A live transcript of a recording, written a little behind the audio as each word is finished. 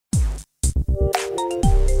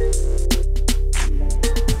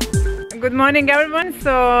Good morning everyone.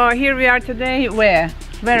 So here we are today. Where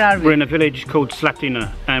are we? We're in a village called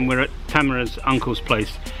Slatina and we're at Tamara's uncle's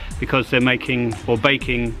place because they're making or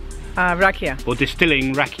baking rakia. Or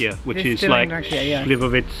distilling rakia, which is like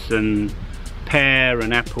Šljivovica and pear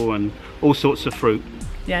and apple and all sorts of fruit.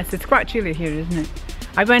 Yes, it's quite chilly here, isn't it?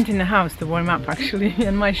 I went in the house to warm up actually,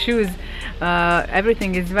 and my shoes,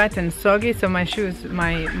 everything is wet and soggy, so my shoes,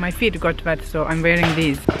 my feet got wet, so I'm wearing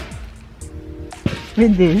these.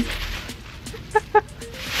 With these.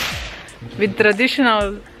 With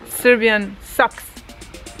traditional Serbian socks.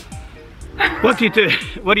 What do you do?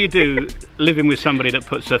 What do you do living with somebody that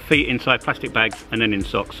puts their feet inside plastic bags and then in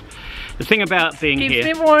socks? The thing about being here...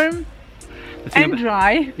 Keeps me warm and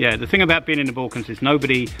dry. Yeah, the thing about being in the Balkans is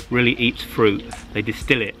nobody really eats fruit. They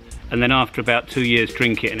distill it and then after about 2 years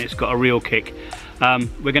drink it and it's got a real kick.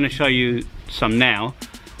 We're going to show you some now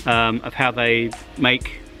of how they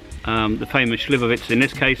make the famous Šljivovica, in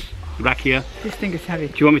this case rakia. This thing is heavy.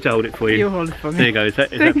 Do you want me to hold it for you? You hold it for me. There you go. Is that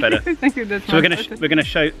better? Thank you. That's so we're going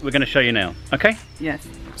to show you now. Okay? Yes.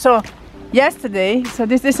 So yesterday,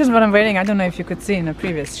 this is what I'm wearing. I don't know if you could see in a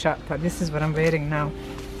previous shot, but this is what I'm wearing now.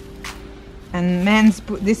 And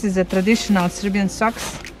this is a traditional Serbian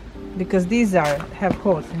socks because these have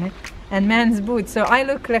holes in it. And man's boots. So I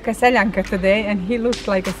look like a seljanka today, and he looked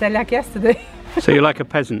like a seljak yesterday. So you're like a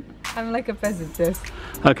peasant. I'm like a peasant, yes.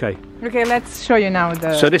 Okay. Okay, let's show you now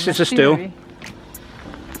the. So this is the still.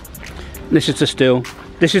 This is the still.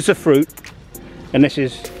 This is the fruit, and this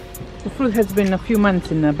is. The fruit has been a few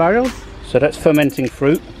months in the barrels. So that's fermenting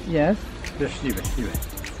fruit. Yes.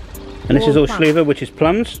 And this is all šljiva, which is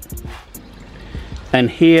plums. And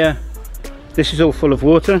here, this is all full of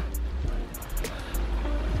water.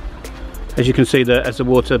 As you can see, as the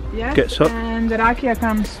water gets hot. And the rakia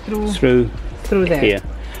comes through there. Here.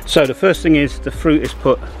 So the first thing is the fruit is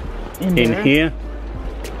put in here.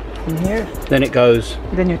 In here. Then it goes.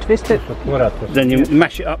 Then you twist it. Then you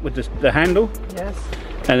mash it up with the handle. Yes.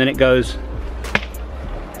 And then it goes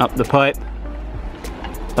up the pipe,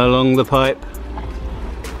 along the pipe,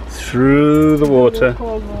 through the water,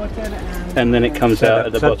 cold water and then it comes out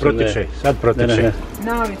at the bottom there.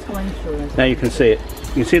 Now it's going through. Now you can see it.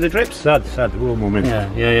 You can see the drips? Sad, u moment.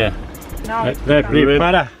 Yeah. Now it's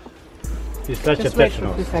prepara. Just wait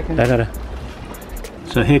for 2 seconds.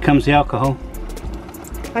 So here comes the alcohol.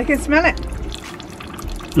 I can smell it.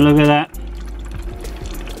 Look at that.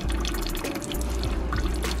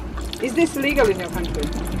 Is this legal in your country?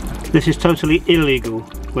 This is totally illegal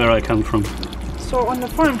where I come from. So on the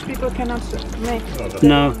farms people cannot make...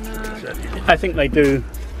 No, I think they do.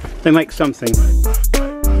 They make something.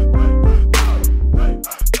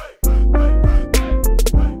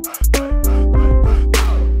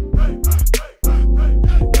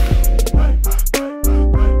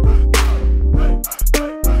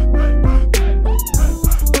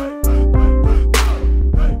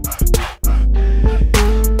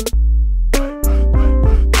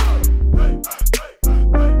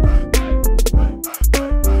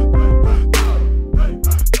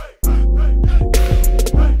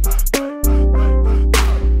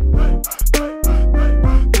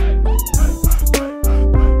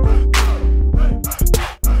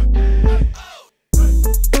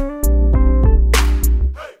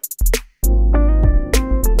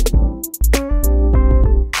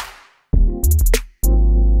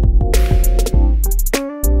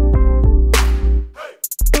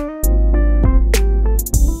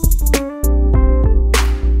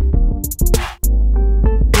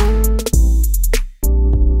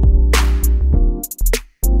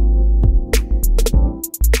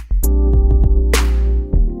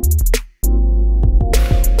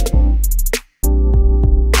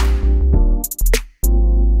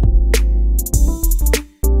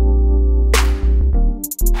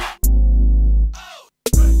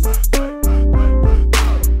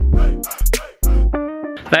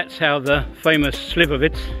 That's how the famous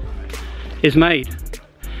Šljivovica is made.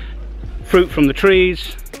 Fruit from the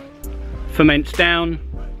trees, ferments down,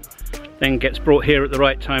 then gets brought here at the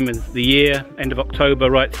right time of the year, end of October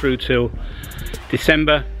right through till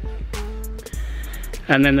December.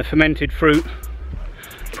 And then the fermented fruit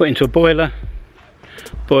put into a boiler,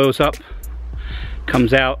 boils up,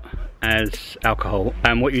 comes out as alcohol.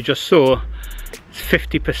 And what you just saw is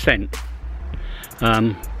 50%.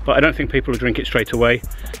 But I don't think people will drink it straight away.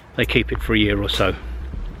 They keep it for a year or so.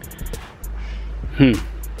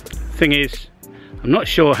 Thing is, I'm not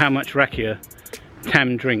sure how much rakia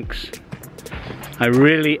Tam drinks. I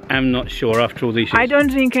really am not sure after all these years. I don't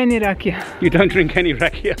drink any rakia. You don't drink any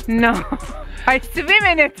rakia? No. I swim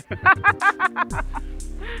in it.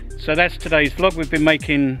 so that's today's vlog. We've been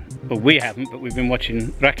making, well, we haven't, but we've been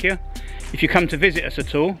watching rakia. If you come to visit us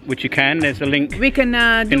at all, which you can, there's a link we can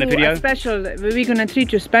in the video. A special, we're gonna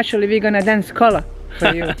treat you specially. We're gonna dance kola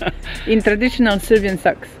for you in traditional Serbian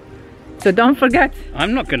socks. So don't forget.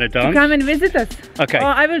 I'm not gonna dance. To come and visit us. Okay. Oh,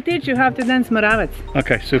 I will teach you how to dance Moravac.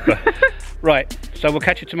 Okay, super. Right, so we'll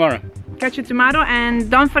catch you tomorrow. Catch you tomorrow, and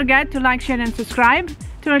don't forget to like, share and subscribe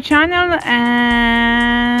to our channel,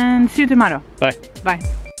 and see you tomorrow. Bye. Bye.